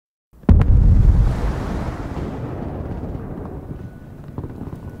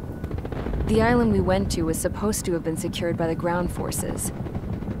The island we went to was supposed to have been secured by the ground forces.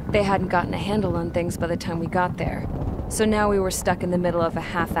 They hadn't gotten a handle on things by the time we got there, so now we were stuck in the middle of a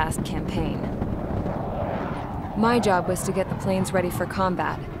half-assed campaign. My job was to get the planes ready for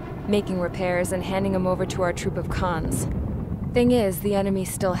combat, making repairs and handing them over to our troop of cons. Thing is, the enemy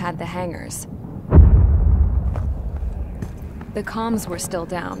still had the hangars. The comms were still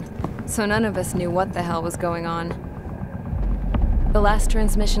down, so none of us knew what the hell was going on. The last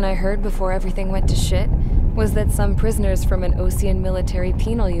transmission I heard before everything went to shit was that some prisoners from an Osean military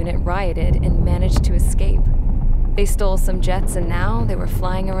penal unit rioted and managed to escape. They stole some jets and now they were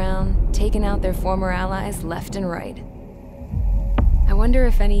flying around, taking out their former allies left and right. I wonder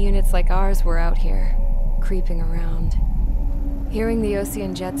if any units like ours were out here, creeping around. Hearing the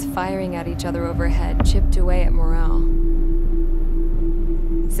Osean jets firing at each other overhead chipped away at morale.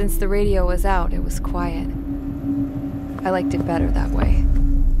 Since the radio was out, it was quiet. I liked it better that way.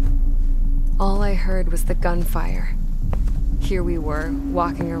 All I heard was the gunfire. Here we were,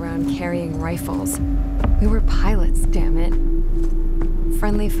 walking around carrying rifles. We were pilots, damn it.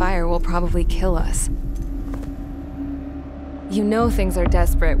 Friendly fire will probably kill us. You know things are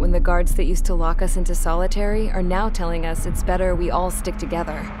desperate when the guards that used to lock us into solitary are now telling us it's better we all stick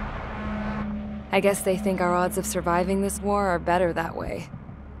together. I guess they think our odds of surviving this war are better that way.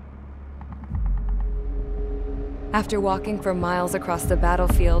 After walking for miles across the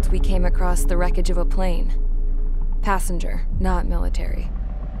battlefield, we came across the wreckage of a plane. Passenger, not military.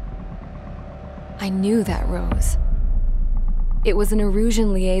 I knew that rose. It was an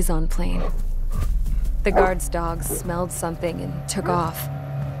Erusean liaison plane. The guard's dogs smelled something and took off.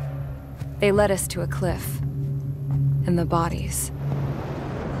 They led us to a cliff. And the bodies.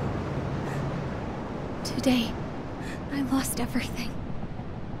 Today, I lost everything.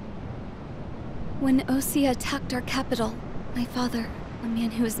 When Osean attacked our capital, my father, a man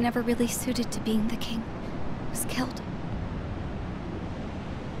who was never really suited to being the king, was killed.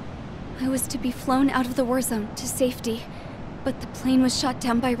 I was to be flown out of the war zone to safety, but the plane was shot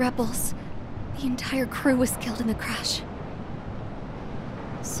down by rebels. The entire crew was killed in the crash.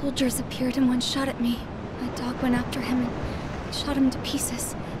 Soldiers appeared and one shot at me. My dog went after him and shot him to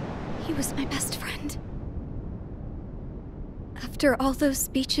pieces. He was my best friend. After all those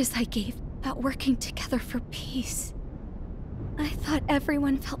speeches I gave about working together for peace, I thought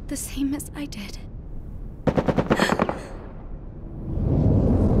everyone felt the same as I did.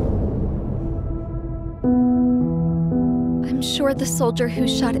 I'm sure the soldier who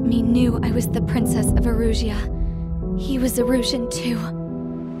shot at me knew I was the Princess of Erusean. He was Erusean too.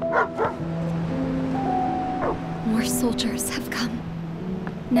 More soldiers have come.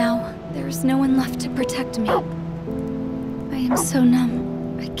 Now, there is no one left to protect me. I am so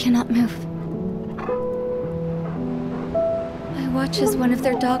numb, I cannot move. I watch as one of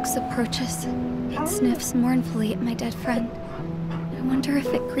their dogs approaches. It sniffs mournfully at my dead friend. I wonder if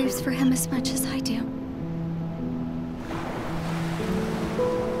it grieves for him as much as I do.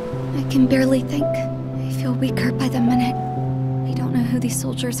 I can barely think. I feel weaker by the minute. I don't know who these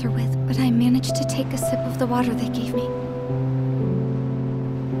soldiers are with, but I managed to take a sip of the water they gave me.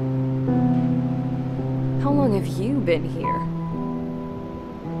 How long have you been here?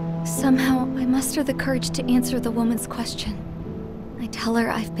 Somehow, I muster the courage to answer the woman's question. I tell her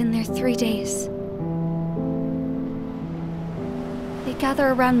I've been there 3 days. They gather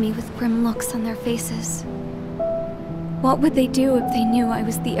around me with grim looks on their faces. What would they do if they knew I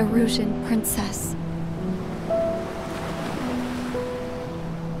was the Erusean princess?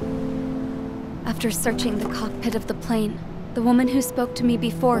 After searching the cockpit of the plane, the woman who spoke to me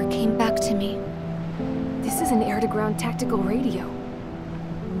before came back to me. This is an air-to-ground tactical radio.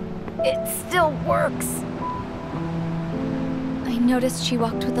 It still works! I noticed she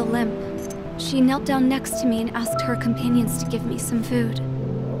walked with a limp. She knelt down next to me and asked her companions to give me some food.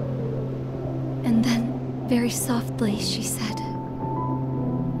 And then, very softly, she said,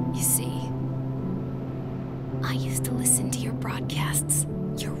 "You see, I used to listen to your broadcasts,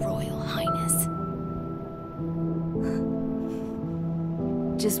 Your Royal Highness."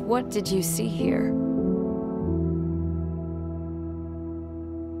 Just what did you see here?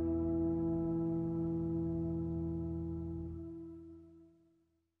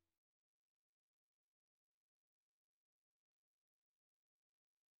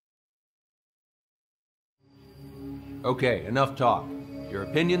 Okay, enough talk. Your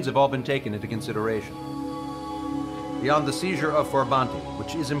opinions have all been taken into consideration. Beyond the seizure of Forbanti,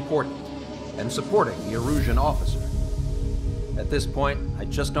 which is important, and supporting the Erusean officer. At this point, I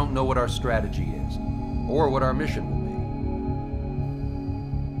just don't know what our strategy is, or what our mission will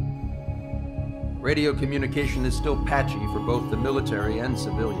be. Radio communication is still patchy for both the military and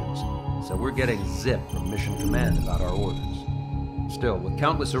civilians, so we're getting zip from Mission Command about our orders. Still, with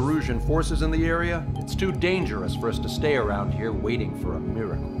countless Erusean forces in the area, it's too dangerous for us to stay around here waiting for a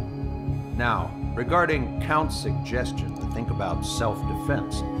miracle. Now, regarding Count's suggestion to think about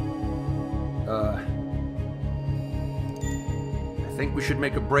self-defense, I think we should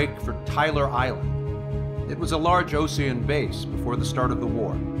make a break for Tyler Island. It was a large Osean base before the start of the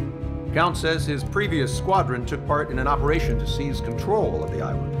war. Count says his previous squadron took part in an operation to seize control of the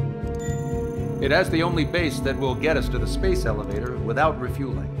island. It has the only base that will get us to the space elevator without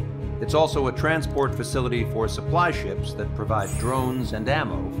refueling. It's also a transport facility for supply ships that provide drones and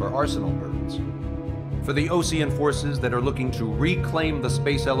ammo for arsenal birds. For the Osean forces that are looking to reclaim the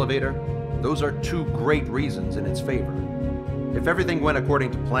space elevator, those are two great reasons in its favor. If everything went according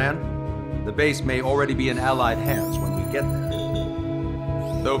to plan, the base may already be in Allied hands when we get there.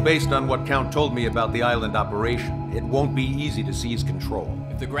 Though based on what Count told me about the island operation, it won't be easy to seize control.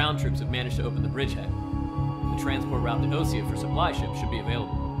 If the ground troops have managed to open the bridgehead, the transport route to Osean for supply ships should be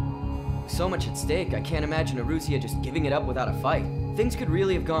available. With so much at stake, I can't imagine Erusean just giving it up without a fight. Things could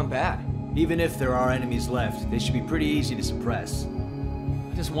really have gone bad. Even if there are enemies left, they should be pretty easy to suppress.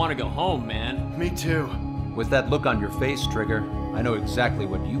 I just want to go home, man. Me too. With that look on your face, Trigger, I know exactly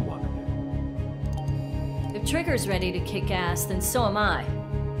what you want to do. If Trigger's ready to kick ass, then so am I.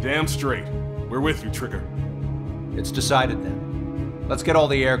 Damn straight. We're with you, Trigger. It's decided then. Let's get all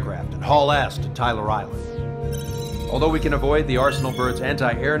the aircraft and haul ass to Tyler Island. Although we can avoid the Arsenal Bird's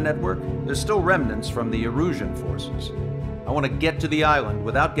anti-air network, there's still remnants from the Erusean forces. I want to get to the island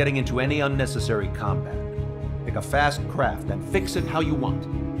without getting into any unnecessary combat. Pick a fast craft and fix it how you want.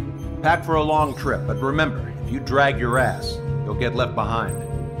 Pack for a long trip, but remember, if you drag your ass, you'll get left behind.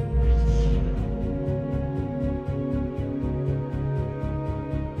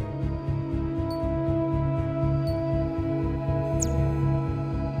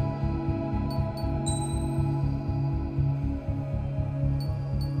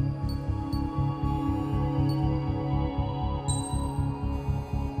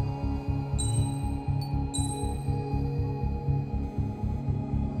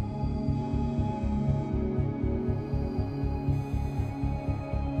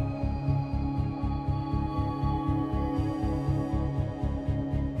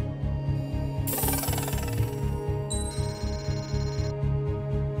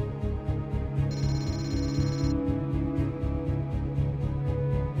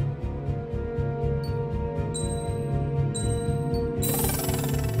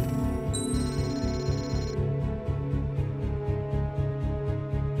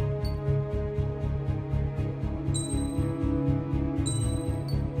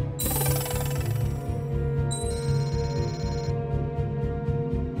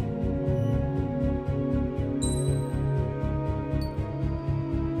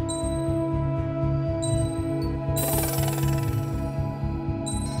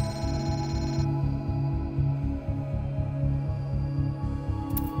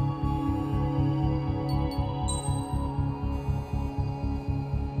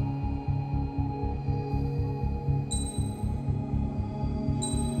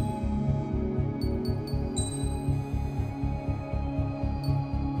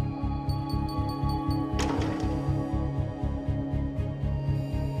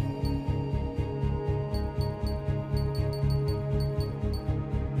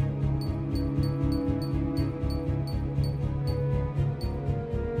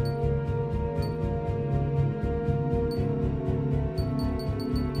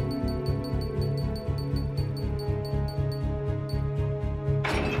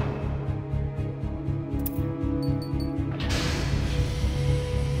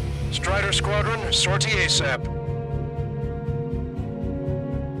 Strider Squadron, sortie ASAP.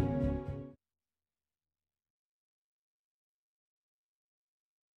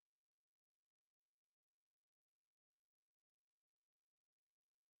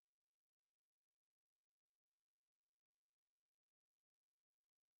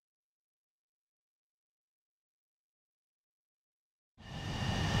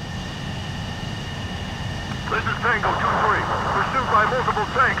 This is Tango 2-3, pursued by multiple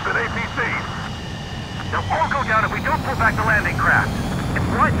tanks and APCs. They'll all go down if we don't pull back the landing craft. It's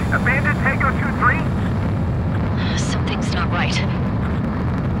what? Abandoned Tango 2-3? Something's not right.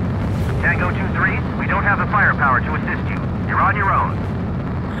 Tango 2-3, we don't have the firepower to assist you. You're on your own.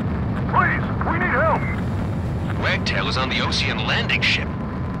 Please, we need help! Wagtail is on the Osean landing ship.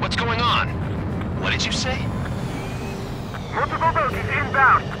 What's going on? What did you say? Multiple bogies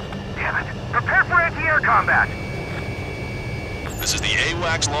inbound. Damn it. Prepare for anti-air combat. This is the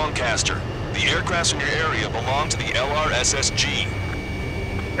AWACS Longcaster. The aircrafts in your area belong to the LRSSG.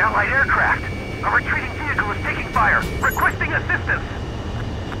 Allied aircraft! A retreating vehicle is taking fire! Requesting assistance!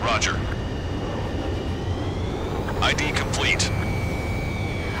 Roger. ID complete.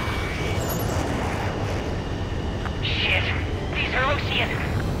 Shit! These are Osean!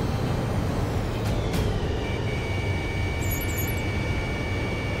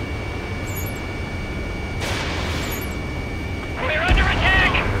 We're under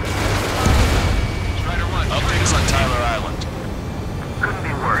attack! Strider 1, update us on Tyler Island. Couldn't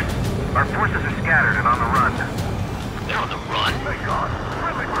be worse. Our forces are scattered and on the run. They're on the run? My God.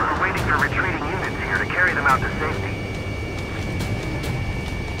 We're waiting for retreating units here to carry them out to safety.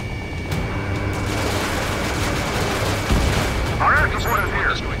 Our air support is here.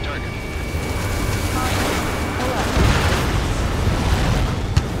 Destroyed target.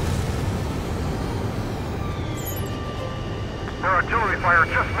 Their artillery fire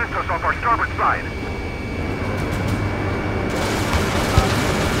just missed us off our starboard side.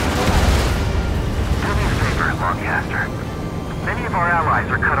 Do me a favor, Longcaster. Many of our allies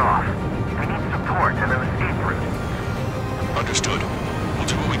are cut off. We need support and an escape route. Understood. We'll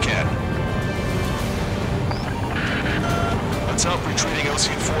do what we can. Let's help retreating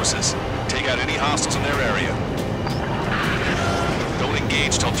Osean forces. Take out any hostiles in their area. Don't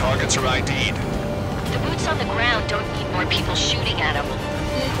engage till targets are ID'd. The boots on the ground don't need more people shooting at them.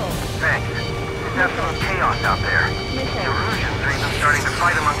 Thanks. It's absolute chaos out there. The Erusean dreams of starting to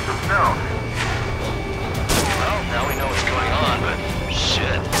fight amongst themselves. Well, now we know what's going on, but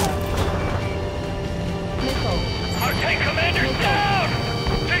shit. Our tank commander's down!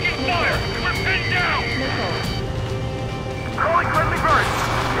 Taking fire! We're pinned down! Calling friendly birds!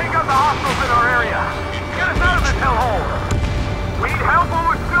 Take out the hostiles in our area! Get us out of this hellhole! We need help when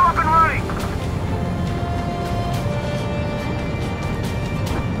we're still up and running!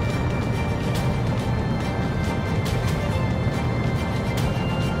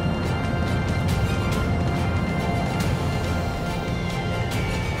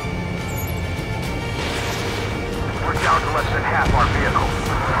 We're down to less than half our vehicles.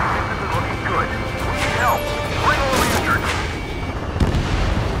 This isn't looking good. We need help. Bring all the injured.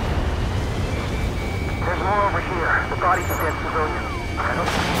 There's more over here. The bodies of dead civilians. I don't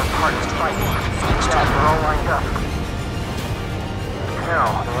think we're part of the fight. Yeah, they're all lined up. No,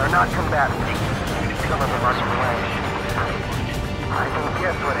 they are not combatants. Some of them are flesh. I can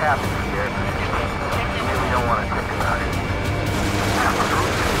guess what happened here. Maybe don't want to think about it.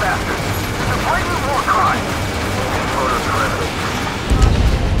 Those bastards. It's a blatant war crime. Photos are evidence.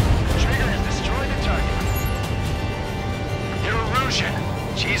 Trigger has destroyed the target. Erusean.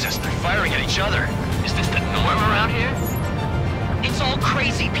 Jesus, they're firing at each other. Is this the norm around here? It's all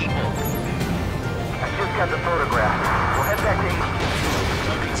crazy people. I just got the photograph. We'll head back to East.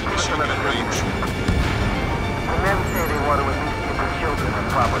 Target's initiating at range. The men say they want to at least get the children in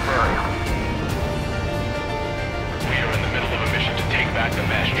proper burial. We are in the middle of a mission to take back the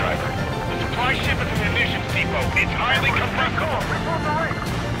mass driver. The supply ship at the munitions depot. It's highly compressible.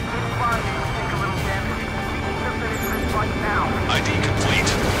 ID complete.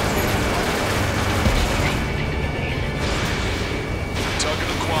 Target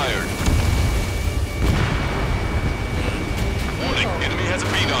acquired. Warning, enemy has a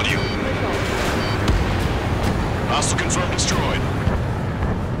bead on you. Hostile confirmed destroyed.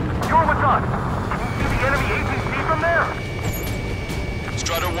 You're with us. Can you see the enemy APC from there?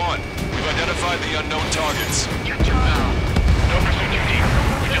 Strider 1, we've identified the unknown targets. No pursuit too deep.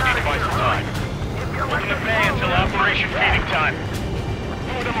 We just need to buy some time. Open the bay until operation feeding time.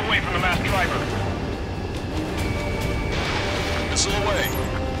 Move them away from the mass driver. Missile away.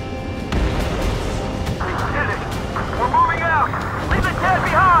 We did it. We're moving out. Leave the dead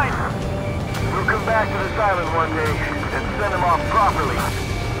behind. We'll come back to this island one day and send them off properly.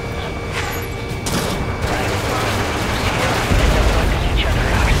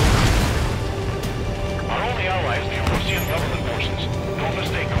 Our only ally is the Erusean government forces. Don't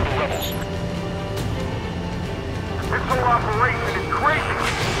mistake them for rebels. This whole operation is crazy.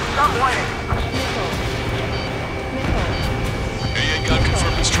 Stop lighting. AA gun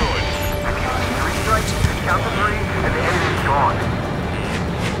confirmed destroyed. 3 strikes, count to 3, and the enemy's gone.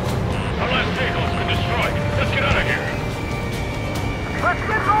 Our last vehicle has been destroyed. Let's get out of here. Let's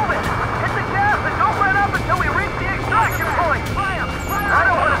get moving. Hit the gas and don't let up until we reach the extraction point. Fire! I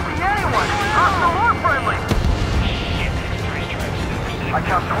don't want to see anyone. Hostile or friendly. I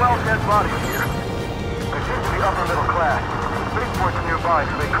count 12 dead bodies here. They seem to be upper middle class. Spaceport's nearby,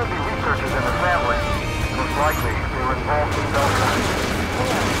 so they could be researchers and their families. Most likely, they were involved in Delta.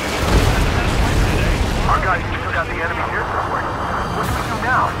 Our guys took out the enemy here somewhere. What do we do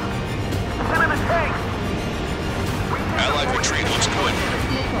now? Send in the tank! Allied retreat looks good.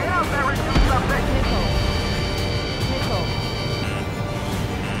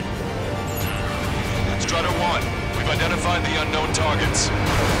 targets.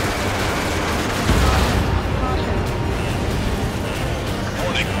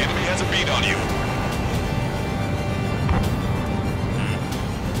 Warning, enemy has a bead on you.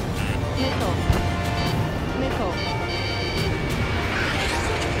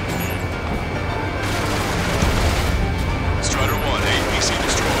 Strider 1, APC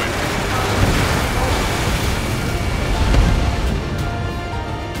destroyed.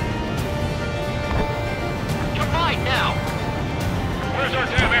 You're fine now. Where's our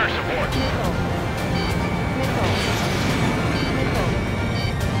damn air support?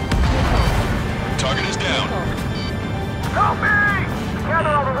 Target is down. Help me! Gather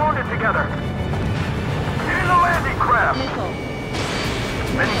all the wounded together. Get in the landing craft.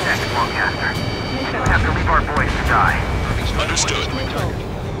 Many thanks, Longcaster. We didn't have to leave our boys to die. Understood. Can you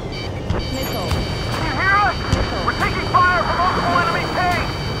hear us? We're taking fire from multiple enemy tanks!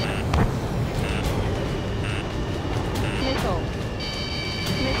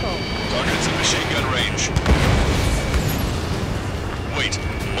 Target's in machine gun range. Wait,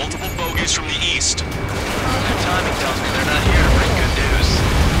 multiple bogeys from the east. Their timing tells me they're not here to bring good news.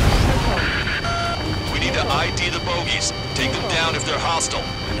 We need to ID the bogeys. Take them down if they're hostile.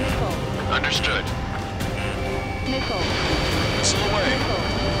 Understood. Missile away.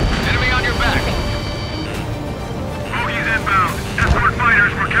 Enemy on your back. Bogies inbound. Escort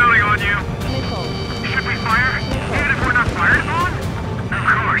fighters, we're counting on you. Should we fire? Even if we're not fired upon? Of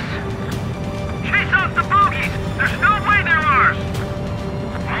course. Chase off the bogies! There's no way they're ours!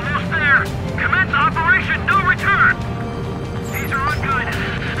 Almost there. Commence Operation No Return! These are unguided.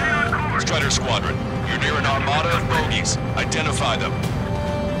 Stay on course. Strider Squadron, you're near an armada of bogeys. Identify them.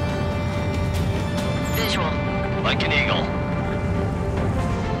 Visual. Like an eagle.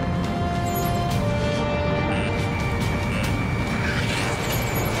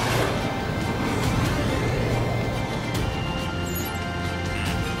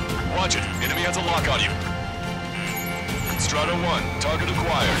 Watch it. Enemy has a lock on you. Strider 1, target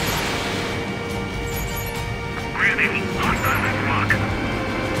acquired. Randy, hostile this lock.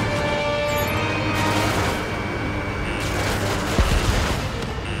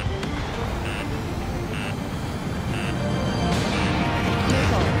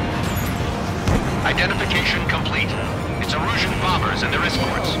 Identification complete. It's Erusean bombers and their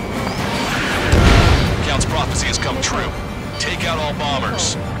escorts. Count's prophecy has come true. Take out all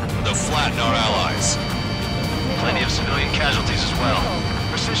bombers. They'll flatten our allies. Plenty of civilian casualties as well.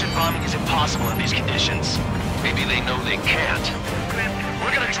 Precision bombing is impossible in these conditions. Maybe they know they can't.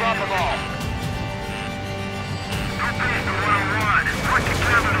 We're gonna drop them all. Don't pay the 101. Work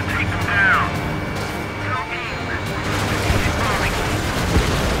together to take them down. Keep moving.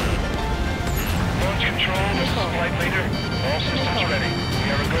 Launch control, this is flight leader. All systems ready. We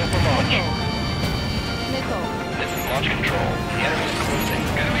are a go for launch. This is launch control. The enemy's closing.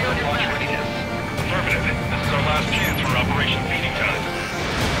 Enemy on launch readiness. Affirmative. This is our last chance for Operation Feeding Time.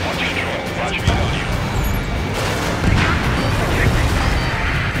 Launch control. Roger. Beat on you.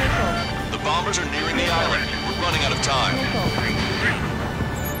 The bombers are nearing the island. We're running out of time.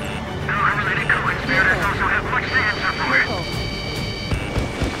 No unrelated co-conspirators also have much to answer for it.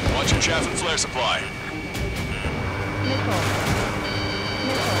 Watch your chaff and flare supply.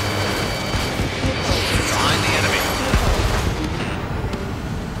 Behind the enemy.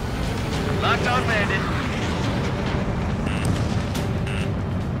 Locked on bandit.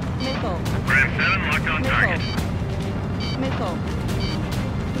 Ram 7 locked on target.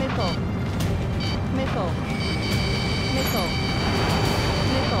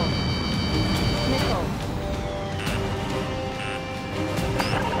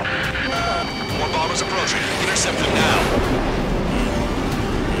 More bombers approaching. Intercept them now.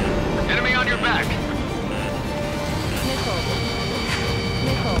 Enemy on your back.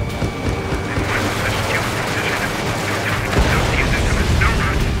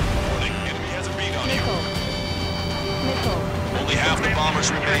 Warning, enemy has a bead on you. Only half the bombers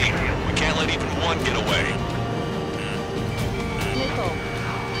remain. We can't let even one get away.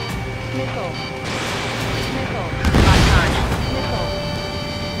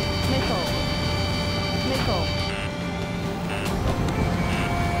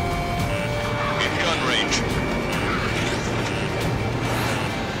 In gun range.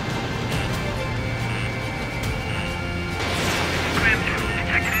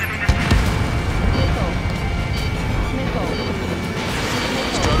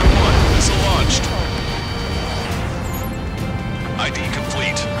 Strider 1, missile launched. ID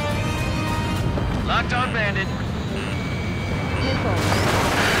complete. Locked on bandit.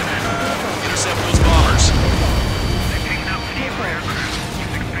 Intercept those bombers. They're taking out the for aircraft.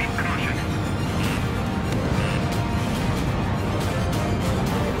 Use extreme caution.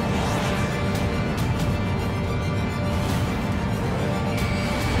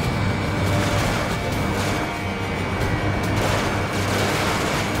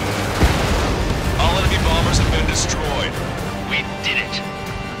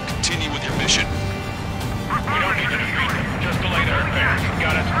 mission. We don't need to speak. Just delay their advance.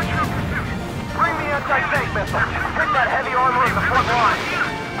 Got it? Bring the anti-tank missile. Hit that heavy armor in the front line.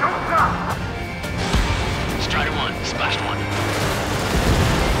 Don't stop. Strider 1, splashed 1.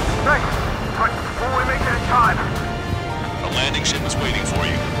 Thanks. But will we make it in time? A landing ship is waiting for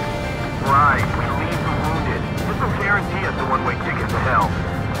you. Right. We leave the wounded. This will guarantee us a one-way ticket to hell.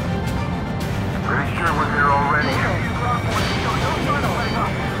 Pretty sure we're here already.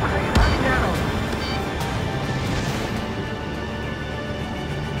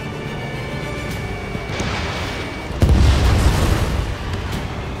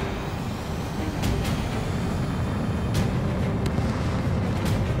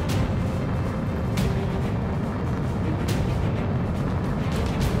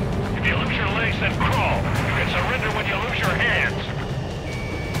 If you lose your legs, then crawl. You can surrender when you lose your hands.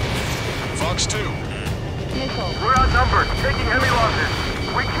 Fox 2. We're outnumbered, taking heavy losses.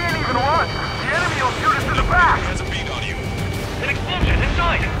 We can't even run. The enemy will shoot us in the back. Has a beat on you. An explosion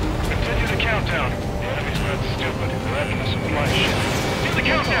inside! Continue the countdown. The enemy's not stupid. They're after the supply ship. Do the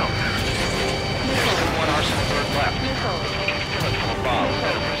countdown! There's still one arsenal bird left. If we can fill it full of bombs,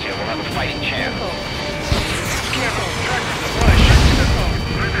 then Erusean will have a fighting chance. Careful, track the supply ship.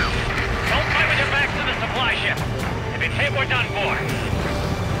 Don't fight with your backs to the supply ship. If it's hit, we're done for.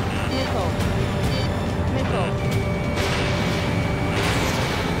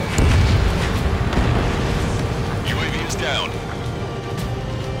 UAV is down.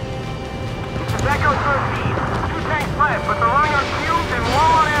 This is Echo 13. 2 tanks left, but they're running on fumes and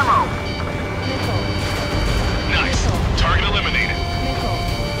low on ammo. Nice. Target eliminated.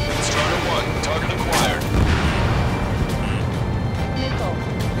 Strider 1, target acquired.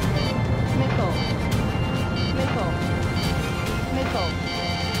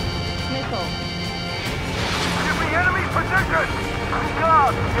 Give me enemy position! Good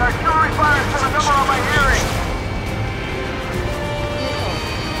job! The artillery fire sent a number on my hearing.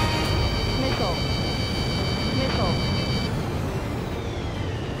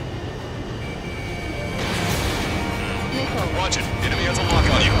 Watch it. Enemy has a lock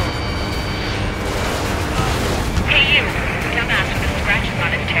on you. Hey you, dumbass with the scratches on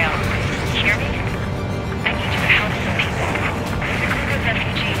his tail. You hear me? I need you to help some people. The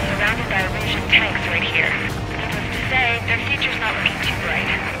LRSSG is surrounded by Erusean tanks right here. Needless to say, their future's not looking too bright.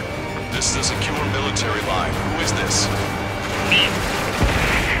 This is a secure military line. Who is this? Me.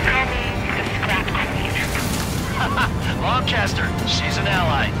 Call me the Scrap Queen. Lancaster, she's an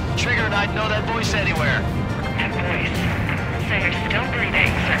ally. Trigger and I'd know that voice anywhere. That voice. So you're still breathing,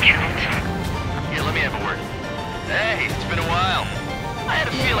 Sir Count. Here, let me have a word. Hey, it's been a while. I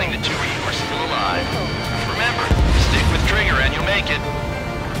had a feeling the two of you are still alive. Remember, stick with Trigger and you'll make it.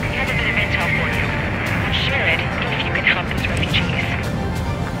 I have a bit of intel for you. Share it if you can help those refugees.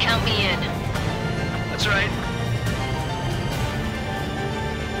 Count me in. That's right.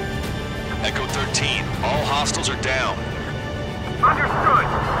 Echo 13, all hostiles are down. Understood.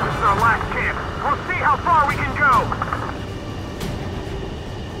 This is our last chance. We'll see how far we can go.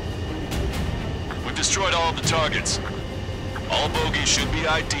 We've destroyed all of the targets. All bogies should be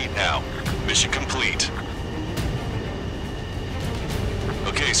ID'd now. Mission complete.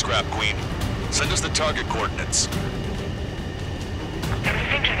 Okay, Scrap Queen. Send us the target coordinates. I was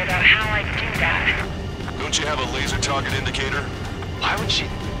thinking about how I'd do that. Don't you have a laser target indicator? Why would she...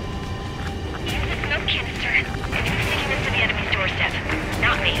 Use a smoke canister. And you're sticking this to the enemy's doorstep.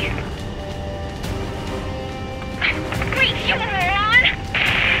 Not me. Wait, you moron!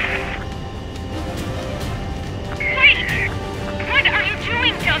 Wait! What are you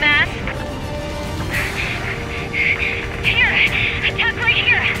doing, dumbass? Here! Attack right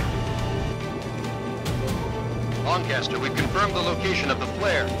here! Lancaster, we've confirmed the location of the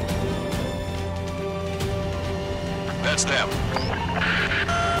flare. That's them.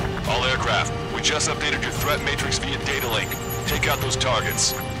 All aircraft, we just updated your threat matrix via data link. Take out those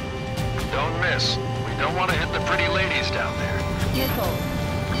targets. Don't miss. We don't want to hit the pretty ladies down there. Missile.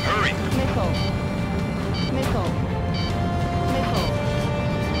 Hurry! Missile. Missile. Missile.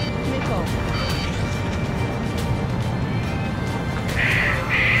 Missile.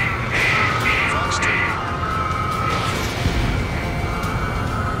 Fox 2.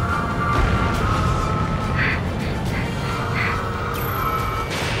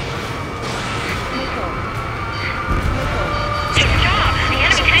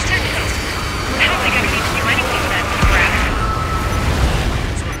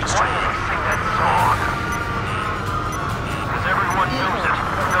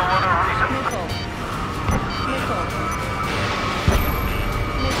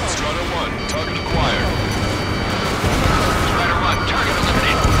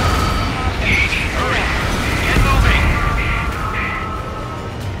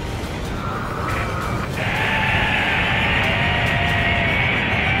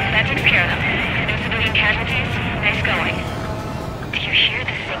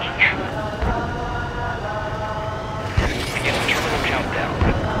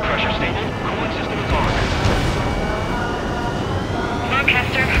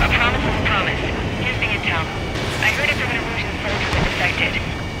 I heard if an Erusean soldier was affected.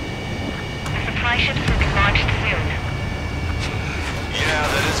 The supply ships will be launched soon. Yeah,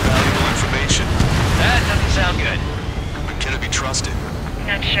 that is valuable information. That doesn't sound good. But can it be trusted?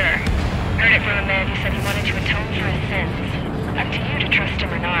 Not sure. Heard it from a man who said he wanted to atone for his sins. Up to you to trust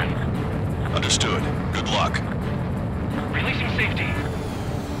him or not. Understood. Good luck. Releasing safety.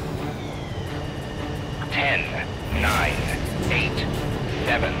 10, 9, 8,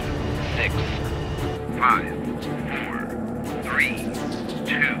 7, 6, 5, 4, 3,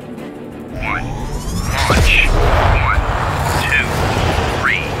 2, 1. Launch. 1, 2,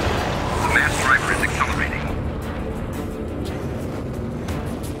 3. The mass driver is accelerating.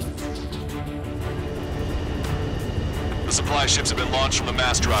 The supply ships have been launched from the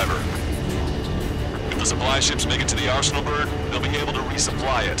mass driver. If the supply ships make it to the arsenal bird, they'll be able to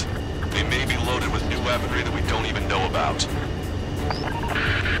resupply it. They may be loaded with new weaponry that we don't even know about.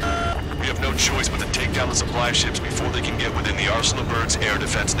 We have no choice but to take down the supply ships before they can get within the arsenal bird's air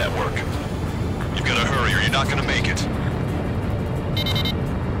defense network. You've got to hurry or you're not going to make it.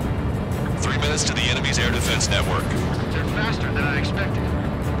 3 minutes to the enemy's air defense network. They're faster than I expected.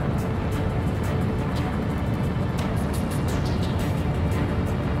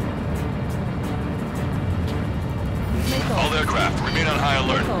 All aircraft, remain on high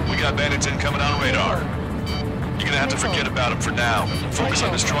alert. We got bandits incoming on radar. You're gonna have to forget about them for now. Focus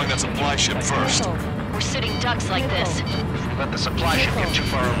on destroying that supply ship first. We're sitting ducks like this. If we let the supply ship get too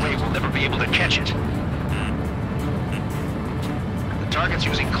far away, we'll never be able to catch it. The target's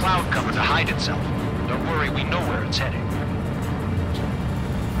using cloud cover to hide itself. Don't worry, we know where it's heading.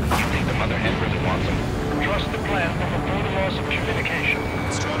 You think the mother hen really wants them? Trust the plan but avoid the loss of communication.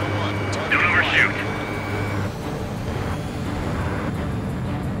 Strata 1, target Don't overshoot.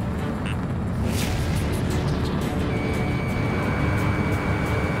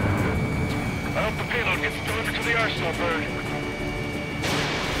 I hope the payload gets delivered to the arsenal bird.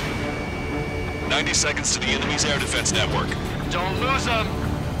 90 seconds to the enemy's air defense network. Don't lose them!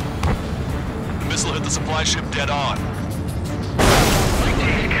 The missile hit the supply ship dead on.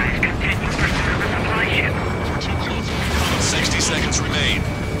 These guys continue to pursue the supply ship. 60 seconds remain.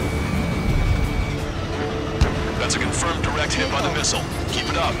 That's a confirmed direct hit by the missile. Keep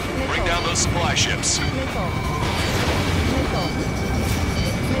it up. Bring down those supply ships. Did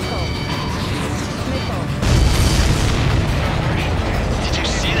you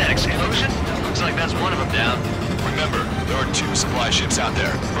see that explosion? Looks like that's one of them down. Remember, there are 2 supply ships out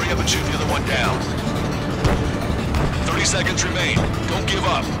there. Hurry up and shoot the other one down. 30 seconds remain. Don't give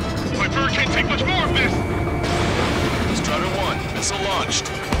up. My bird can't take much more of this! Strider 1, missile launched.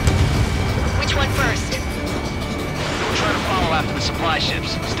 Which one first? Don't try to follow after the supply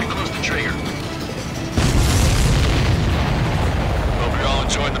ships. Stick close to trigger. Hope you're all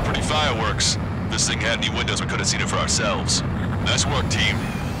enjoying the pretty fireworks. If this thing had any windows, we could have seen it for ourselves. Nice work, team.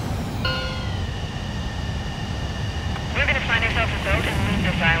 We're gonna find ourselves a boat and leave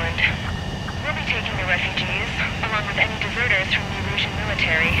this island. We'll be taking the refugees, along with any deserters from the Erusean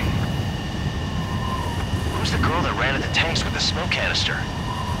military. Who's the girl that ran at the tanks with the smoke canister?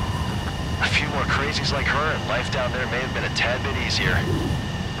 A few more crazies like her, and life down there may have been a tad bit easier.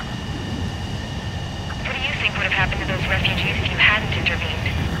 What do you think would have happened to those refugees if you hadn't intervened?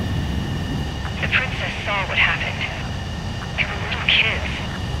 The princess saw what happened. They were little kids.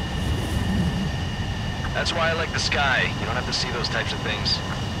 That's why I like the sky. You don't have to see those types of things.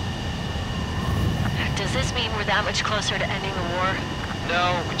 Does this mean we're that much closer to ending the war?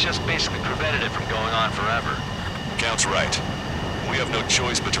 No, we just basically prevented it from going on forever. Count's right. We have no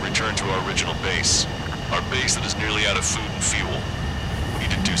choice but to return to our original base. Our base that is nearly out of food and fuel. We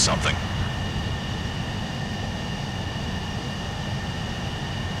need to do something.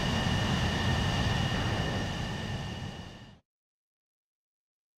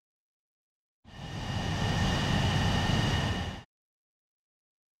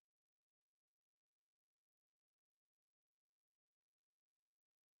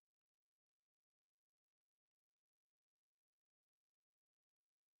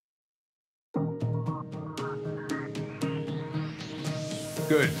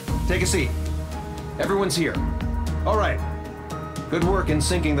 Good. Take a seat. Everyone's here. All right. Good work in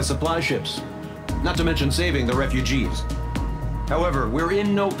sinking the supply ships. Not to mention saving the refugees. However, we're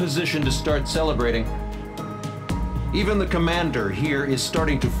in no position to start celebrating. Even the commander here is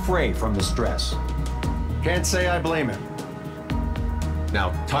starting to fray from the stress. Can't say I blame him.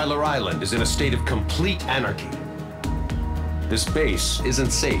 Now, Tyler Island is in a state of complete anarchy. This base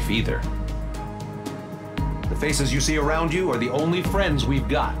isn't safe either. The faces you see around you are the only friends we've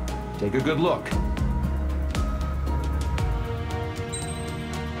got. Take a good look.